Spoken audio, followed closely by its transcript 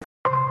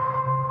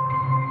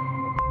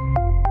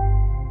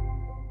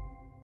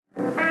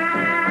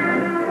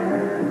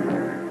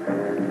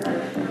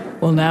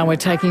Well, now we're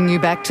taking you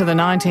back to the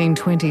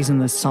 1920s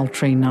and the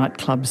sultry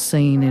nightclub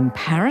scene in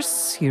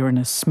Paris. You're in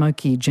a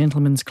smoky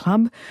gentleman's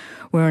club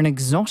where an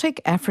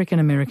exotic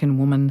African-American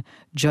woman,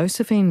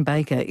 Josephine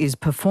Baker, is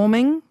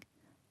performing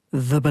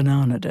the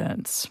banana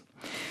dance.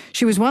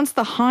 She was once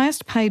the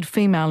highest paid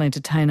female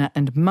entertainer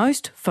and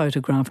most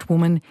photographed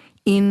woman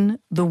in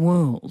the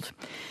world.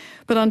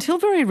 But until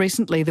very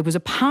recently, there was a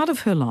part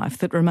of her life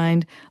that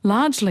remained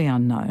largely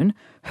unknown,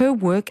 her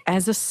work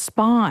as a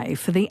spy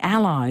for the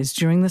Allies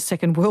during the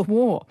Second World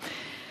War.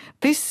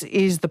 This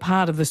is the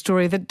part of the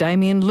story that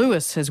Damien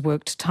Lewis has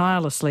worked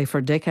tirelessly for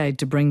a decade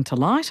to bring to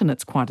light, and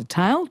it's quite a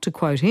tale. To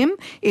quote him,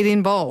 it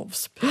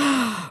involves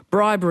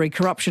bribery,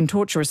 corruption,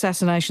 torture,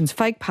 assassinations,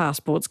 fake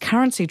passports,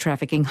 currency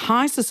trafficking,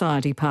 high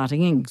society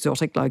partying,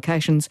 exotic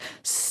locations,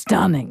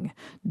 stunning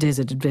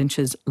desert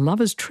adventures,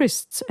 lovers'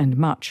 trysts, and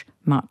much,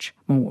 much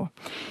more.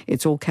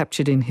 It's all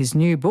captured in his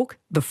new book,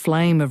 The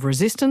Flame of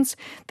Resistance,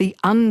 the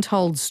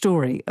untold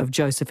story of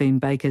Josephine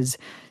Baker's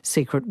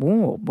secret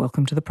war.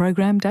 Welcome to the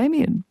program,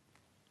 Damien.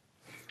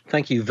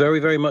 Thank you very,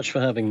 very much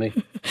for having me.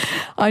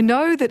 I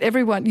know that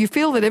you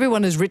feel that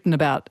everyone has written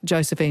about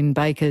Josephine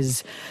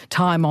Baker's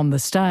time on the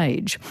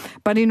stage,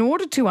 but in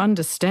order to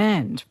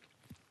understand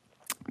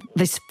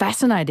this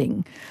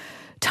fascinating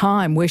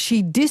time where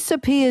she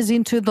disappears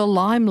into the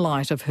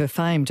limelight of her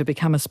fame to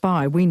become a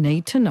spy, we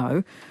need to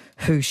know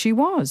who she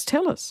was.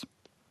 Tell us.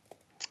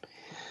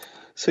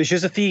 So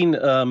Josephine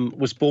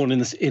was born in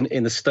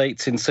the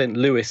States in St.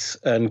 Louis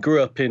and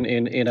grew up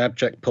in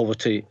abject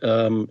poverty,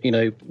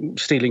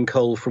 stealing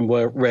coal from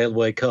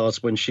railway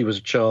cars when she was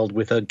a child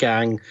with her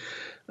gang,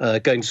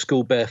 going to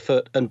school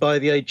barefoot. And by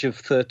the age of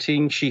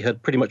 13, she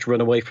had pretty much run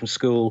away from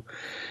school.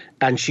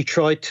 And she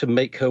tried to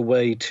make her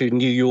way to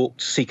New York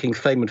seeking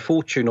fame and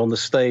fortune on the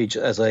stage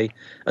as a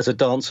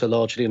dancer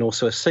largely and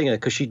also a singer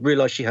because she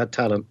realised she had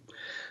talent.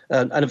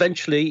 And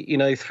eventually,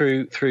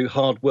 through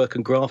hard work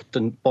and graft,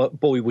 and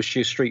boy, was she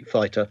a street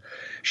fighter,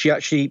 she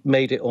actually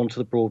made it onto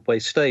the Broadway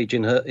stage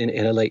in her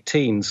late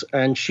teens.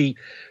 And she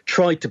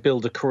tried to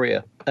build a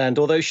career. And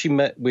although she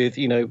met with,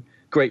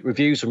 great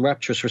reviews and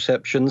rapturous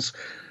receptions,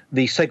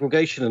 the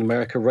segregation in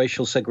America,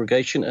 racial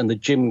segregation and the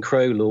Jim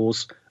Crow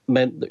laws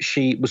meant that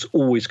she was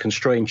always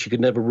constrained. She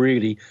could never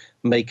really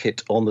make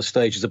it on the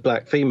stage as a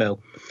black female.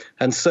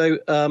 And so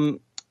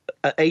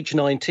at age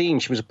 19,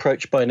 she was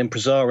approached by an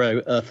impresario,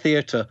 a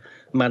theatre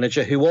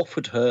manager, who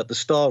offered her the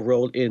star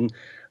role in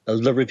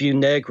La Revue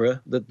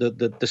Negre,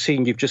 the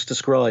scene you've just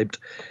described,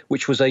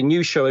 which was a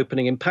new show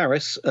opening in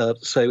Paris,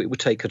 so it would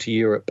take her to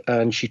Europe.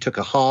 And she took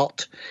a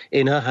heart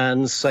in her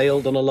hands,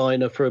 sailed on a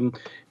liner from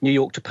New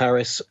York to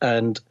Paris,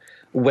 and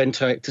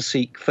went out to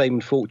seek fame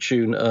and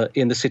fortune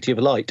in the City of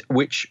Light,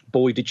 which,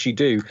 boy, did she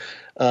do.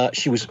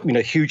 She was,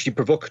 hugely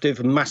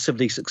provocative,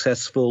 massively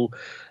successful,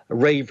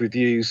 rave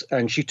reviews,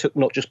 and she took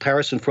not just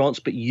Paris and France,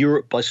 but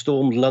Europe by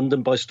storm,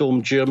 London by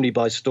storm, Germany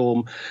by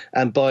storm.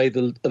 And by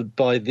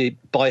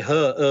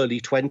her early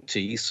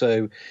 20s,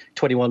 so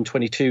 21,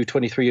 22,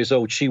 23 years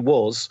old, she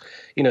was,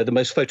 the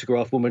most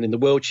photographed woman in the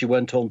world. She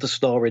went on to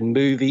star in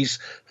movies,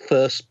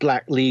 first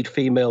black lead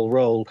female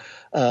role,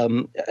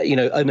 an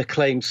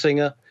acclaimed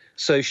singer.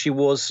 So she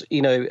was,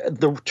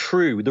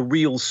 the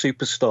real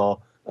superstar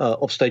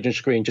of stage and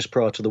screen just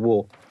prior to the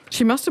war.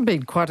 She must have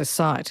been quite a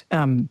sight.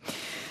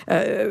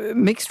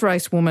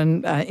 Mixed-race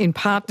woman, in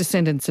part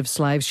descendants of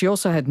slaves. She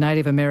also had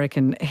Native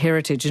American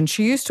heritage, and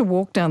she used to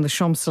walk down the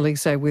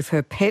Champs-Élysées with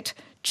her pet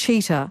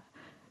cheetah,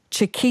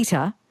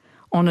 Chiquita,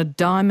 on a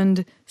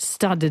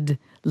diamond-studded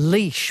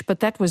leash. But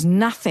that was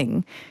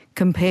nothing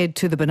compared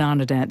to the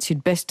banana dance.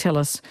 You'd best tell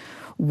us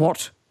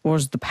what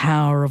was the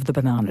power of the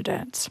banana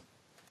dance.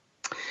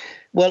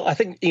 Well, I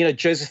think,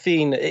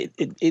 Josephine,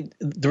 the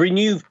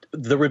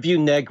Revue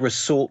Negre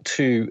sought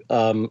to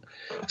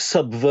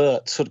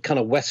subvert sort of kind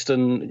of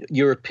Western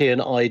European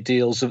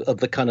ideals of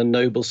the kind of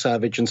noble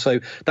savage. And so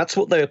that's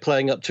what they were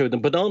playing up to. And the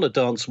banana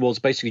dance was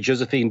basically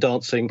Josephine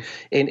dancing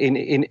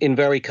in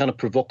very kind of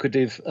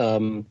provocative,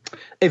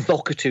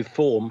 evocative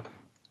form,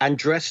 and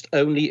dressed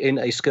only in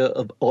a skirt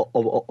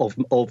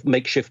of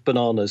makeshift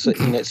bananas.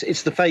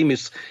 It's the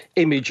famous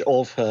image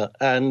of her.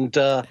 And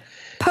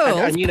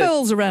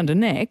pearls around her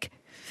neck.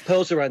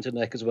 Pearls around her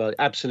neck as well,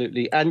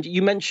 absolutely. And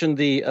you mentioned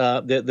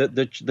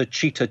the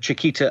cheetah,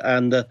 Chiquita,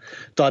 and the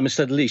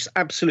diamond-studded leash.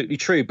 Absolutely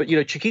true. But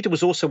Chiquita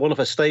was also one of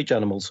her stage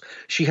animals.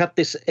 She had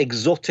this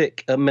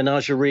exotic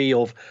menagerie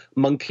of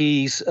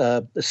monkeys,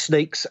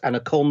 snakes,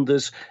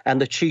 anacondas, and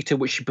the cheetah,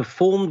 which she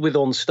performed with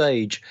on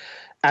stage.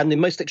 And the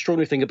most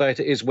extraordinary thing about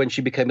it is when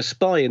she became a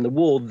spy in the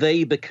war,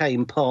 they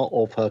became part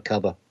of her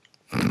cover.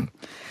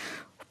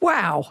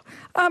 Wow.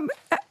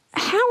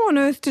 How on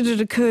earth did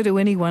it occur to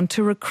anyone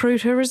to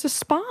recruit her as a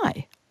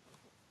spy?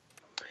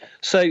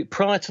 So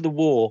prior to the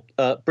war,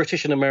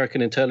 British and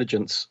American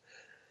intelligence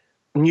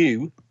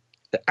knew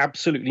that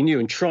absolutely knew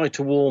and tried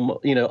to warn,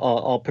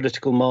 our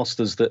political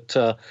masters that,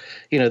 the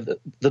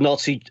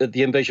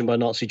invasion by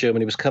Nazi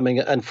Germany was coming,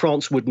 and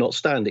France would not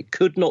stand. It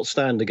could not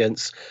stand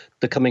against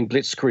the coming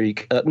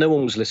blitzkrieg. No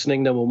one was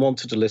listening. No one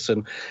wanted to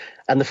listen.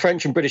 And the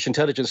French and British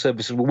intelligence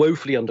services were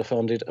woefully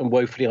underfunded and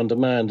woefully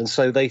undermanned. And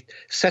so they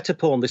set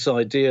upon this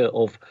idea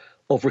of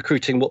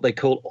recruiting what they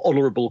call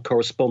honourable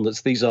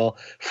correspondents. These are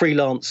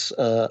freelance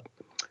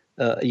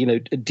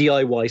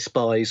DIY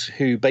spies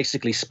who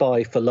basically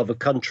spy for love of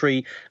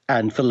country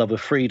and for love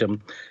of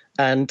freedom.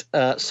 And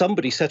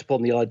somebody set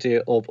upon the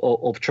idea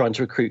of trying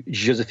to recruit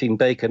Josephine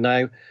Baker.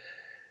 Now,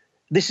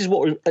 this is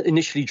what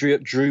initially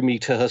drew me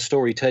to her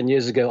story 10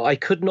 years ago. I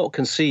could not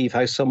conceive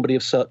how somebody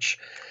of such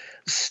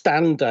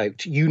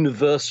standout,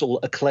 universal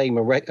acclaim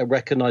and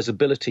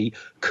recognizability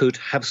could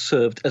have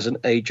served as an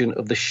agent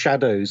of the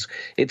shadows.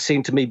 It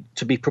seemed to me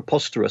to be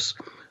preposterous.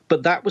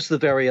 But that was the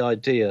very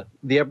idea.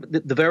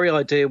 The very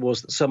idea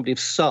was that somebody of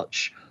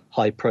such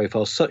high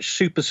profile, such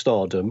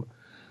superstardom,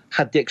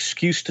 had the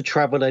excuse to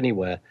travel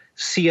anywhere,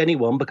 see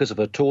anyone because of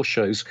her tour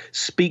shows,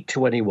 speak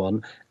to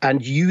anyone,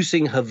 and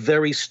using her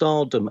very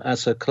stardom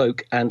as her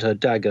cloak and her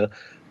dagger,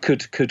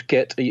 could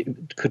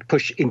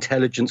push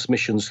intelligence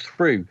missions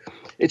through.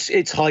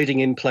 It's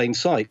hiding in plain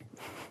sight.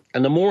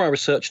 And the more I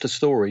researched the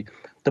story,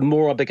 the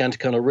more I began to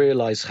kind of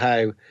realize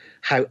how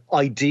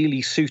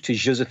ideally suited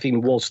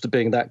Josephine was to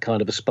being that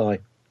kind of a spy.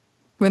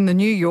 When the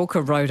New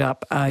Yorker wrote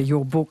up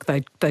your book,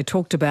 they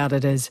talked about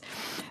it as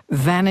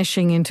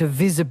vanishing into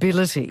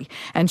visibility,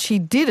 and she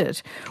did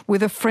it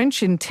with a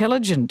French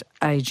intelligence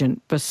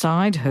agent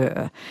beside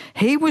her.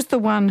 He was the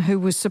one who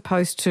was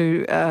supposed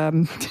to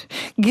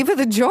give her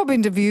the job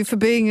interview for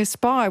being a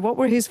spy. What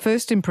were his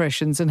first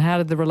impressions, and how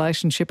did the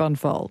relationship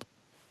unfold?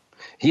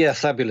 Yeah,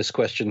 fabulous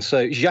question.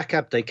 So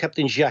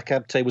Captain Jacques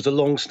Abté, was a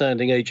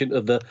long-standing agent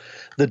of the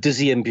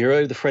Deuxième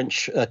Bureau, the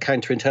French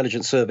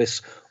counterintelligence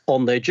service,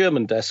 on their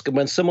German desk. And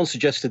when someone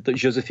suggested that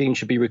Josephine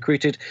should be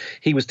recruited,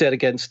 he was dead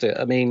against it.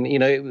 I mean,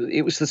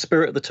 it was the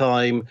spirit of the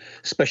time,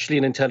 especially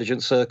in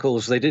intelligence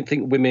circles. They didn't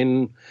think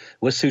women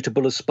were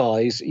suitable as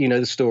spies,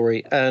 the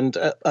story. And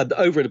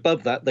over and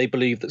above that, they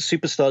believed that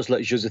superstars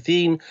like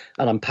Josephine,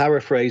 and I'm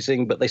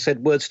paraphrasing, but they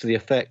said words to the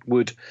effect,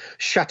 would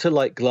shatter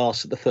like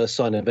glass at the first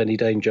sign of any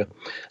danger.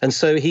 And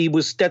so he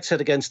was dead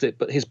set against it,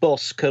 but his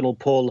boss, Colonel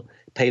Paul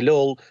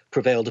Paillol,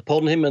 prevailed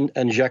upon him,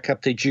 and Jacques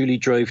Abté duly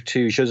drove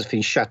to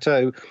Josephine's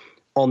chateau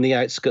on the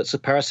outskirts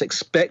of Paris,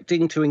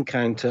 expecting to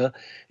encounter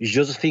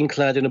Josephine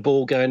clad in a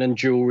ball gown and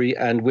jewellery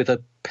and with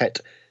a pet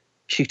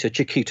cheetah,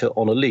 Chiquita,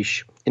 on a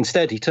leash.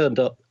 Instead, he turned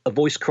up. A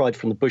voice cried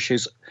from the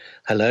bushes,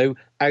 "Hello."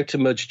 Out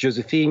emerged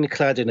Josephine,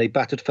 clad in a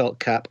battered felt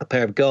cap, a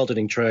pair of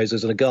gardening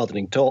trousers and a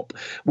gardening top,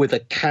 with a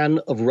can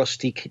of a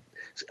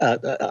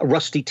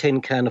rusty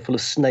tin can full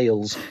of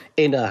snails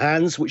in her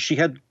hands, which she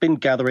had been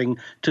gathering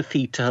to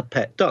feed to her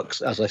pet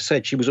ducks. As I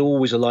said, she was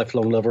always a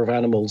lifelong lover of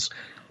animals,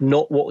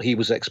 not what he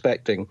was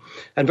expecting.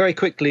 And very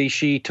quickly,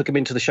 she took him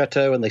into the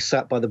chateau, and they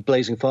sat by the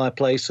blazing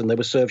fireplace, and they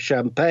were served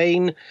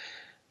champagne,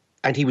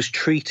 and he was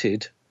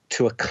treated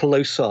to a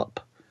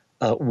close-up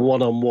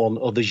one-on-one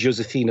of the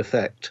Josephine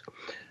effect.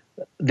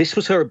 This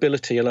was her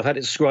ability, and I've had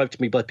it described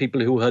to me by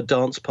people who were her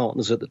dance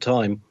partners at the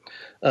time,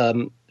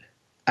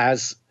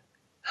 as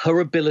her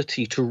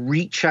ability to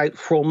reach out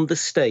from the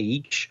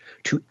stage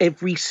to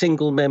every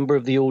single member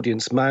of the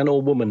audience, man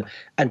or woman,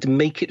 and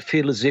make it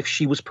feel as if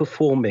she was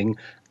performing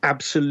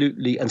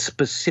absolutely and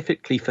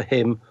specifically for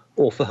him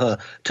or for her.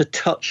 To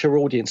touch her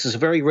audience is a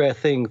very rare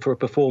thing for a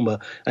performer,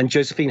 and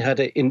Josephine had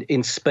it in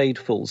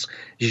spadefuls.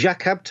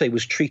 Jacques Abté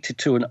was treated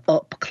to an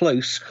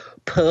up-close,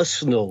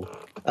 personal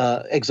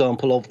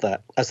example of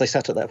that as they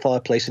sat at that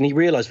fireplace, and he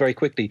realised very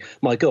quickly,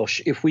 my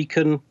gosh, if we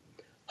can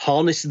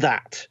harness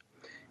that,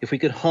 if we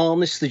could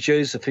harness the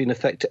Josephine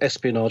effect to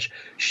espionage,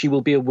 she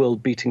will be a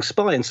world-beating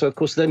spy. And so, of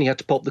course, then he had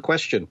to pop the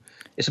question.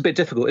 It's a bit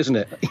difficult, isn't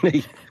it?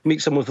 You meet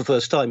someone for the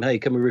first time. Hey,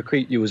 can we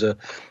recruit you as a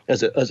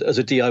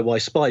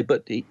DIY spy?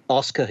 But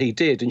ask her, he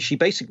did, and she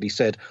basically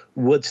said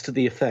words to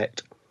the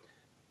effect: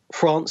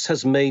 France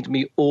has made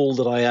me all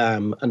that I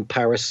am, and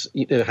Paris,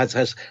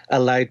 has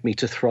allowed me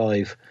to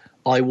thrive.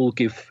 I will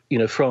give,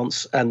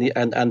 France and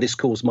this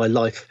cause my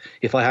life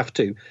if I have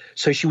to.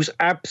 So she was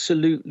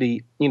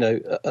absolutely,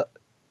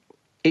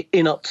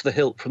 in up to the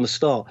hilt from the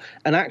start.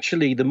 And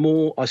actually, the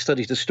more I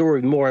studied the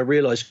story, the more I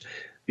realized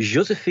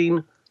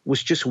Josephine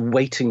was just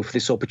waiting for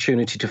this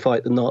opportunity to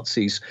fight the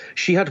Nazis.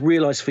 She had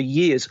realized for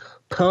years,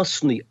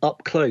 personally,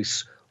 up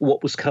close,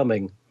 what was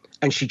coming.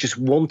 And she just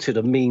wanted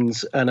a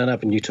means and an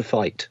avenue to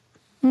fight.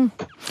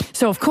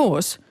 So, of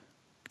course,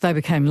 they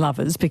became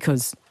lovers,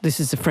 because this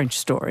is a French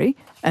story,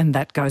 and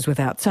that goes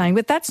without saying.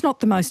 But that's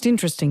not the most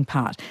interesting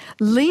part.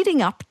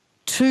 Leading up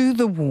to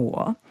the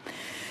war,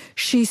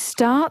 she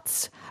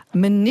starts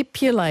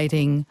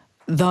manipulating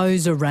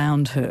those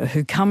around her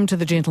who come to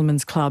the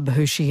Gentlemen's Club,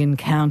 who she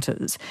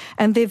encounters.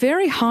 And they're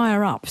very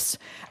higher ups,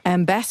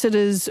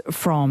 ambassadors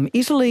from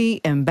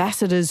Italy,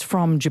 ambassadors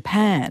from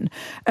Japan.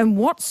 And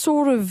what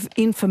sort of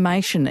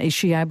information is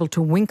she able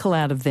to winkle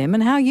out of them,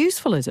 and how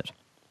useful is it?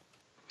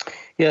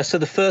 Yeah, so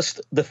the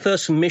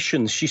first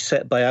missions she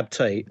set by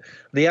Abte,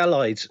 the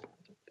Allies,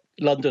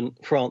 London,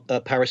 France,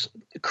 Paris,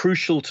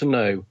 crucial to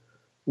know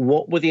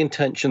what were the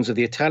intentions of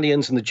the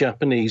Italians and the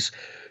Japanese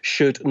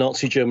should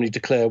Nazi Germany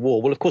declare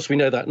war. Well, of course, we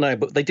know that now,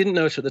 but they didn't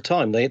know it at the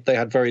time. They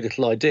had very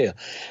little idea.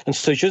 And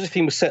so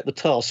Josephine was set the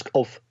task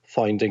of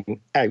finding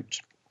out.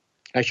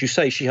 As you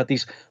say, she had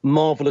these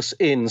marvellous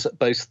inns at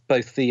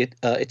both the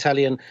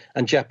Italian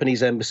and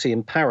Japanese embassy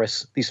in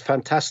Paris, these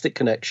fantastic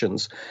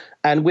connections.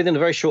 And within a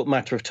very short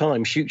matter of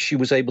time, she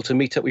was able to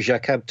meet up with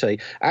Jacques Abte,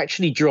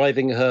 actually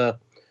driving her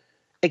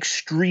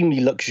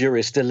extremely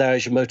luxurious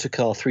Delage motor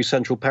car through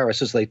central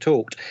Paris as they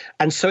talked,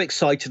 and so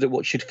excited at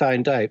what she'd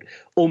found out,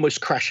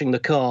 almost crashing the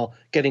car,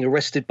 getting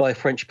arrested by a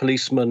French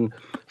policeman,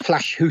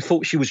 who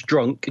thought she was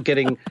drunk,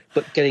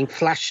 getting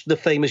flashed the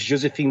famous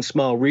Josephine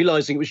smile,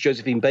 realizing it was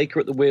Josephine Baker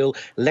at the wheel,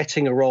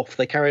 letting her off.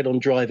 They carried on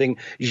driving.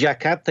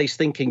 Jacques Abte's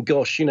thinking,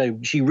 gosh,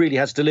 she really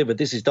has delivered.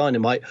 This is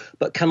dynamite.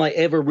 But can I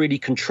ever really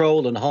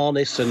control and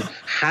harness and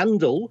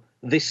handle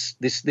this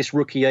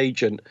rookie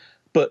agent?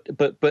 But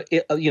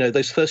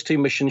those first two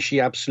missions she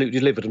absolutely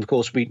delivered. And of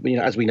course,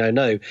 as we now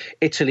know,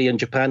 Italy and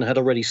Japan had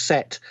already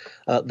set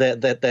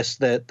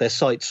their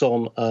sights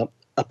on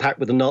a pact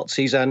with the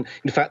Nazis, and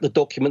in fact, the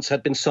documents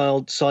had been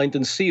signed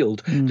and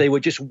sealed. They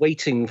were just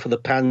waiting for the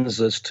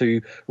panzers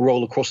to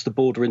roll across the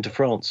border into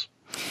France.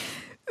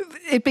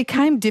 It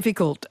became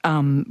difficult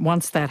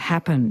once that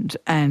happened,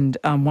 and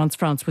once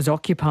France was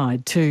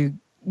occupied, to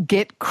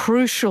get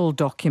crucial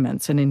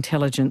documents and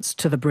intelligence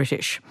to the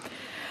British.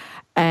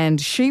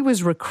 And she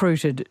was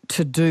recruited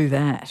to do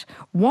that.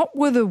 What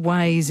were the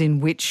ways in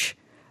which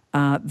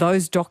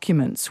those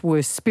documents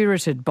were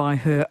spirited by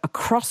her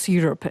across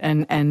Europe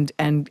and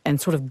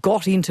sort of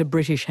got into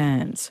British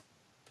hands?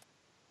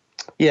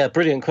 Yeah,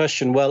 brilliant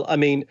question. Well, I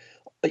mean,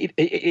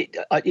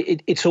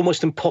 it's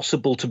almost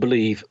impossible to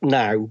believe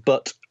now,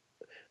 but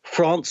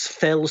France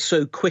fell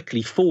so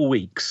quickly, 4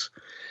 weeks,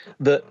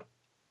 that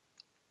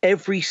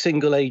every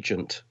single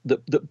agent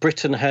that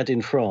Britain had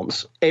in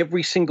France,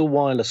 every single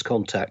wireless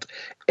contact,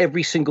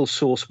 every single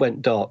source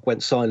went dark,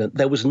 went silent.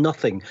 There was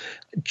nothing.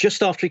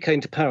 Just after he came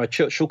to power,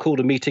 Churchill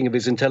called a meeting of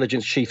his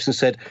intelligence chiefs and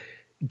said,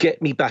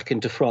 get me back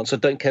into France. I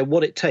don't care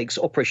what it takes.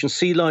 Operation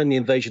Sea Lion, the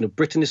invasion of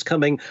Britain is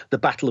coming. The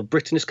Battle of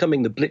Britain is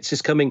coming. The Blitz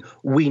is coming.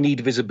 We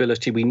need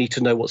visibility. We need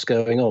to know what's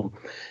going on.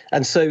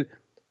 And so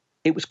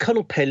it was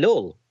Colonel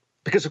Pelol,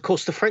 because, of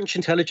course, the French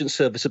intelligence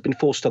service had been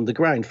forced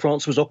underground.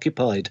 France was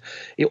occupied,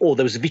 or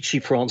there was Vichy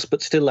France,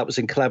 but still that was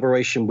in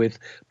collaboration with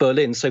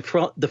Berlin. So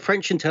the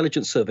French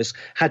intelligence service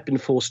had been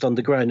forced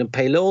underground, and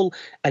Pelol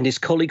and his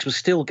colleagues were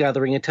still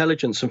gathering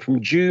intelligence. And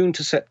from June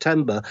to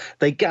September,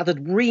 they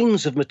gathered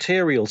reams of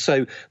material.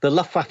 So the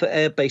Luftwaffe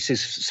air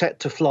bases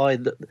set to fly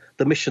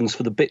the missions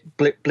for the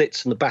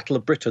Blitz and the Battle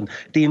of Britain,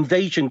 the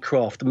invasion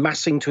craft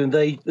massing to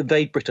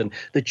invade Britain,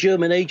 the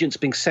German agents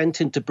being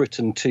sent into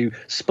Britain to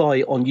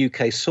spy on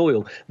UK soil,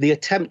 the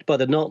attempt by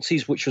the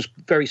Nazis, which was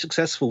very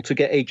successful, to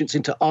get agents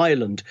into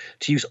Ireland,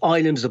 to use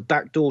Ireland as a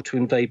backdoor to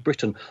invade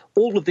Britain.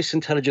 All of this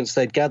intelligence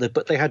they'd gathered,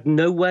 but they had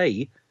no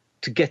way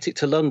to get it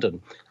to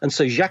London. And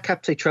so Jacques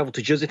Abte travelled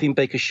to Josephine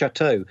Baker's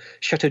Chateau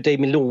des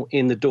Milons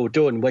in the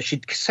Dordogne, where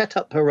she'd set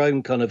up her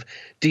own kind of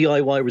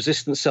DIY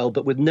resistance cell,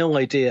 but with no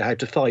idea how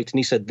to fight. And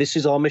he said, this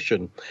is our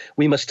mission.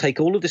 We must take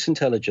all of this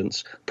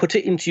intelligence, put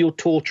it into your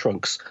tour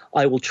trunks.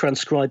 I will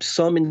transcribe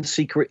some in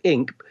secret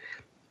ink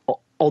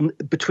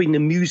between the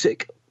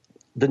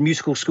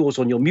musical scores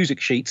on your music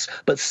sheets,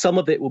 but some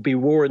of it will be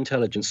raw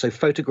intelligence, so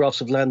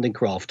photographs of landing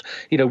craft,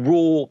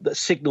 raw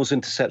signals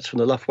intercepts from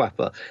the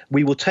Luftwaffe.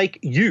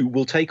 You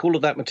will take all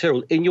of that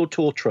material in your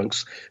tour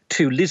trunks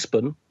to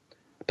Lisbon,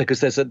 because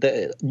there's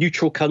the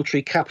neutral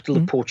country, capital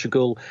of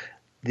Portugal.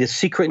 The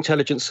Secret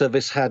Intelligence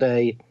Service had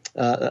a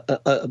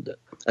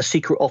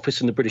secret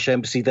office in the British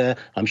Embassy there.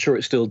 I'm sure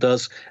it still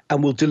does,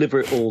 and will deliver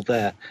it all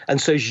there.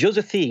 And so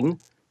Josephine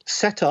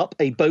set up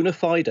a bona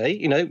fide,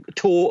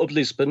 tour of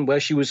Lisbon, where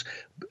she was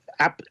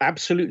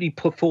absolutely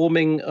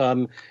performing,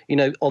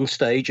 on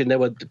stage, and there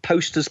were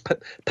posters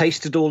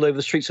pasted all over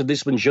the streets of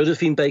Lisbon.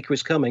 Josephine Baker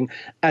is coming,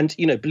 and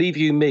believe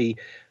you me,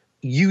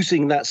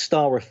 using that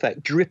star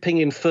effect, dripping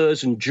in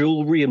furs and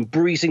jewelry, and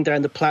breezing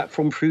down the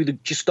platform through the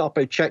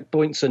Gestapo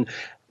checkpoints, and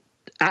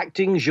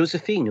acting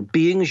Josephine,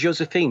 being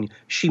Josephine,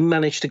 she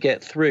managed to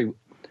get through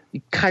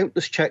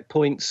countless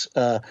checkpoints,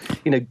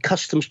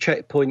 customs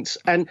checkpoints.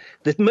 And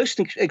the most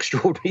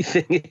extraordinary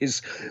thing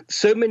is,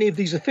 so many of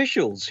these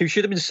officials who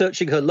should have been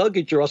searching her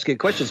luggage or asking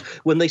questions,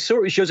 when they saw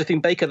it was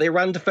Josephine Baker, they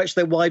ran to fetch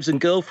their wives and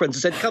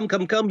girlfriends and said,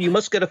 come, you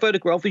must get a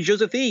photograph with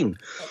Josephine.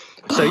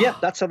 So, yeah,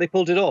 that's how they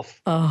pulled it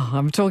off. Oh,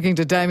 I'm talking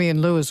to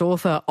Damien Lewis,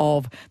 author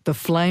of The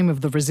Flame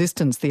of the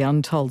Resistance, the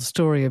untold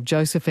story of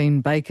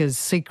Josephine Baker's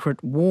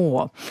secret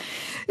war.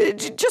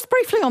 Just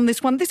briefly on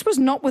this one, this was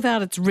not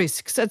without its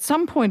risks. At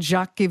some point,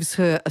 Jacques gives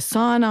her a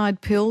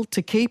cyanide pill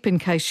to keep in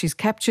case she's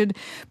captured,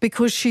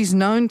 because she's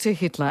known to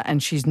Hitler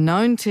and she's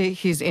known to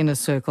his inner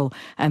circle,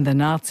 and the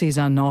Nazis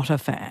are not a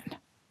fan.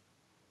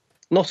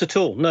 Not at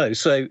all, no.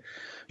 So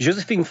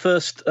Josephine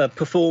first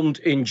performed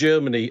in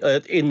Germany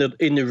in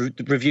the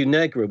Revue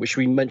Negre, which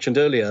we mentioned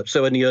earlier,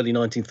 so in the early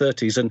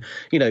 1930s, and,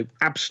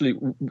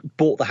 absolutely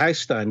bought the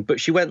house down. But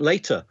she went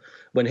later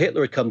when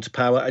Hitler had come to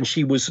power, and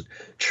she was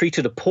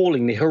treated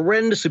appallingly,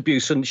 horrendous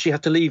abuse, and she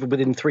had to leave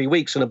within 3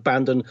 weeks and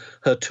abandon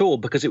her tour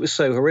because it was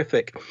so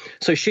horrific.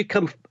 So she'd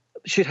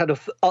had an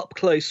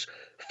up-close,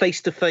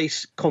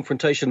 face-to-face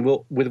confrontation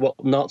with what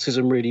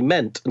Nazism really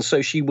meant. And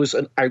so she was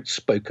an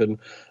outspoken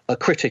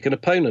critic and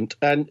opponent.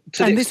 And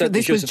this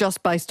was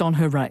just based on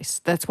her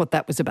race. That's what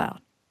that was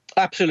about.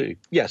 Absolutely.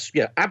 Yes.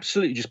 Yeah,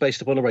 absolutely just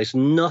based upon a race,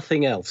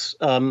 nothing else.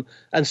 And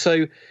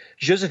so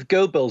Joseph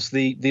Goebbels,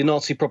 the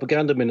Nazi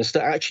propaganda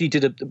minister, actually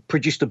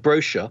produced a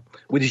brochure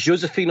with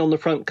Josephine on the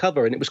front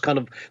cover. And it was kind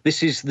of,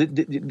 this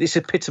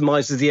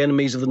epitomizes the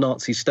enemies of the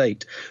Nazi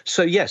state.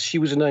 So, yes, she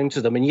was known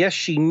to them. And yes,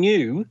 she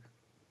knew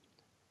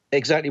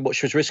exactly what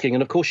she was risking.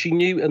 And of course, she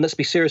knew, and let's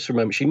be serious for a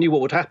moment, she knew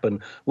what would happen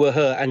were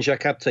her and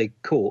Jacques Abtey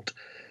caught.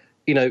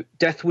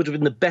 Death would have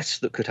been the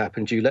best that could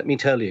happen to you, let me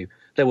tell you.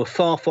 There were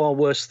far, far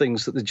worse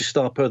things that the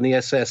Gestapo and the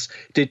SS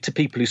did to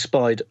people who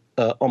spied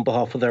on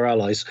behalf of their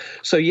allies.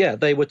 So, yeah,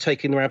 they were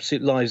taking their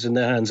absolute lives in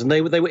their hands. And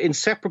they were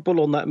inseparable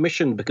on that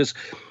mission because,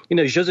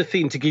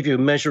 Josephine, to give you a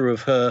measure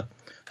of her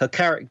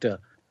character,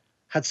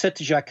 had said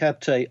to Jacques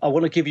Abtey, I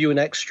want to give you an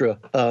extra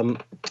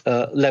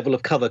level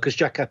of cover, because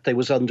Jacques Abtey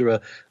was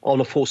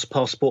on a false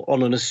passport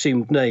on an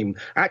assumed name,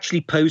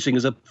 actually posing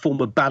as a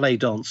former ballet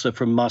dancer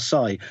from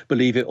Marseille,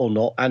 believe it or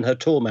not, and her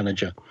tour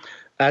manager.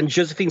 And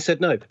Josephine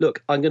said, no,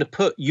 look, I'm going to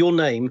put your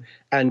name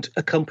and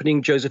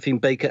accompanying Josephine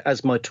Baker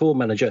as my tour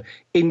manager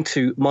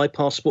into my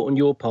passport and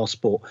your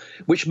passport,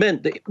 which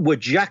meant that were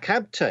Jacques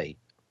Abtey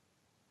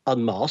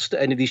unmasked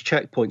at any of these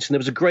checkpoints, and there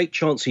was a great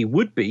chance he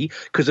would be,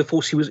 because of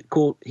course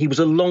he was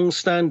a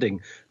long-standing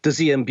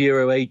Deuxième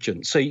Bureau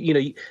agent. So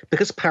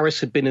because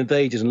Paris had been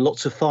invaded and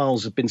lots of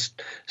files had been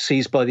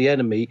seized by the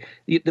enemy,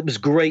 there was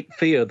great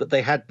fear that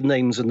they had the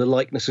names and the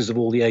likenesses of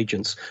all the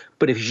agents.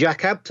 But if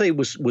Jacques Abtey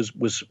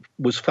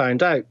was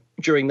found out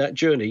during that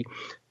journey,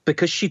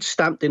 because she'd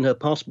stamped in her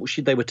passport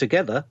they were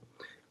together,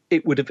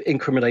 it would have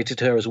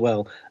incriminated her as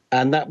well.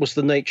 And that was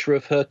the nature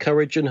of her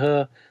courage and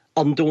her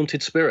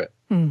undaunted spirit.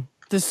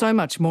 There's so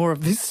much more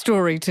of this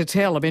story to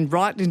tell. I mean,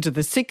 right into the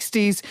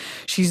 60s,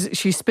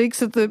 she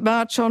speaks at the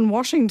March on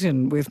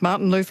Washington with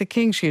Martin Luther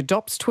King. She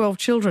adopts 12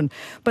 children.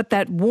 But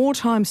that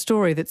wartime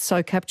story that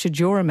so captured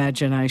your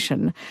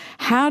imagination,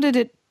 how did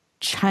it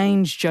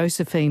change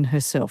Josephine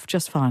herself,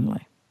 just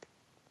finally?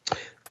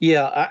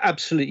 Yeah,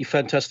 absolutely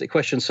fantastic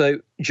question. So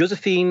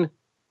Josephine,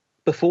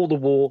 before the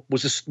war,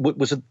 was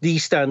the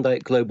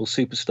standout global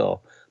superstar,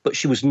 but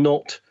she was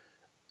not,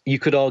 you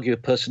could argue, a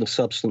person of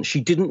substance. She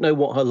didn't know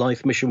what her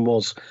life mission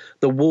was.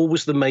 The war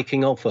was the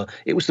making of her.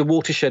 It was the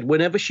watershed.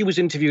 Whenever she was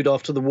interviewed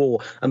after the war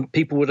and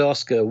people would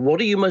ask her,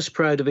 what are you most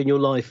proud of in your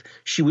life?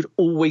 She would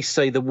always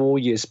say the war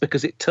years,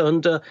 because it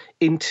turned her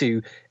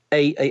into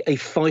a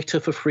fighter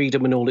for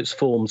freedom in all its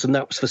forms. And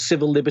that was for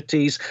civil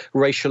liberties,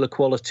 racial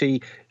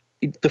equality,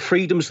 the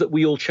freedoms that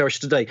we all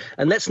cherish today.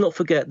 And let's not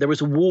forget, there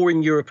is a war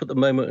in Europe at the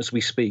moment as we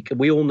speak, and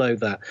we all know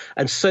that.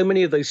 And so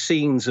many of those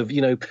scenes of,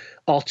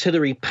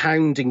 artillery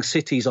pounding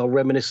cities are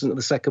reminiscent of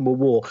the Second World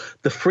War.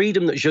 The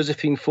freedom that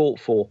Josephine fought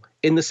for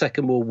in the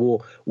Second World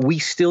War, we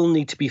still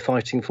need to be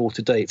fighting for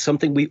today. It's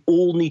something we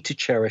all need to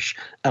cherish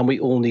and we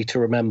all need to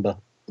remember.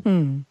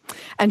 And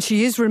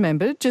she is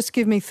remembered. Just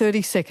give me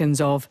 30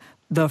 seconds of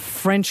the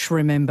French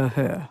remember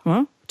her,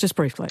 huh? Just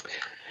briefly.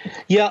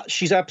 Yeah,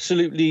 she's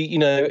absolutely,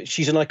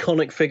 she's an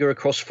iconic figure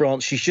across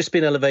France. She's just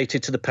been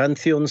elevated to the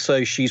Pantheon,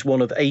 so she's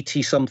one of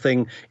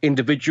 80-something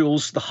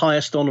individuals, the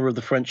highest honour of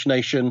the French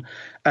nation,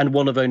 and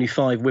one of only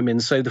 5 women.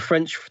 So the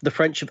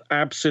French have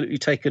absolutely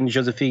taken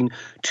Josephine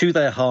to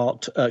their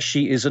heart.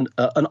 She is an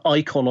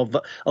icon of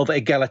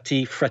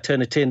égalité,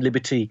 fraternité and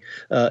liberty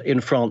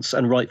in France,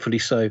 and rightfully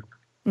so.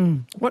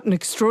 What an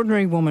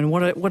extraordinary woman,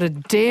 what a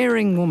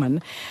daring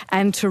woman.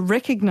 And to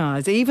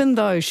recognise, even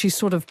though she's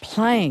sort of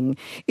playing,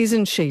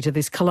 isn't she, to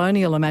this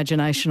colonial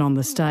imagination on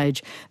the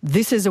stage,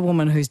 this is a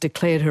woman who's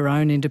declared her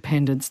own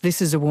independence.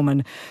 This is a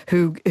woman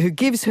who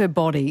gives her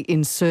body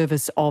in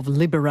service of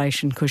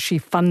liberation, because she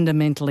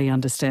fundamentally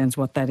understands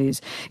what that is.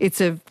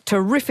 It's a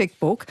terrific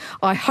book.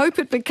 I hope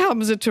it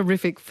becomes a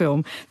terrific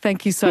film.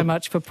 Thank you so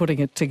much for putting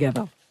it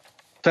together.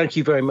 Thank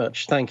you very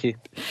much. Thank you.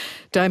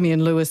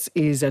 Damian Lewis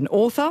is an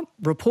author,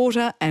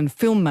 reporter and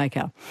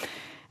filmmaker.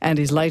 And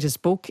his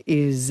latest book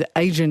is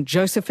Agent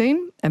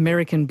Josephine,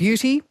 American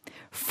Beauty,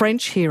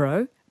 French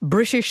Hero,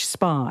 British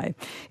Spy.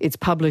 It's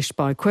published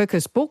by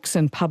Quercus Books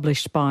and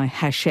published by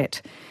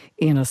Hachette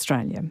in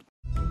Australia.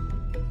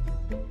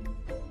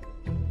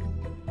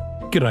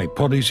 G'day,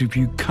 Potties. If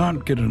you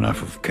can't get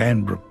enough of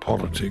Canberra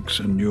politics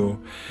and you're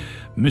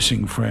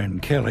missing Fran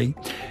Kelly,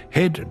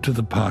 head to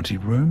The Party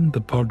Room,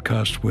 the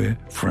podcast where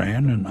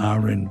Fran and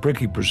RN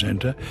Brekkie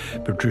presenter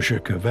Patricia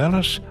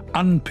Cavalis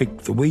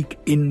unpick the week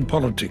in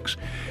politics.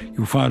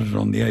 You'll find it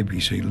on the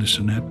ABC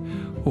Listen app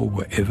or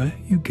wherever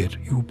you get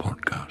your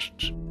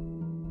podcasts.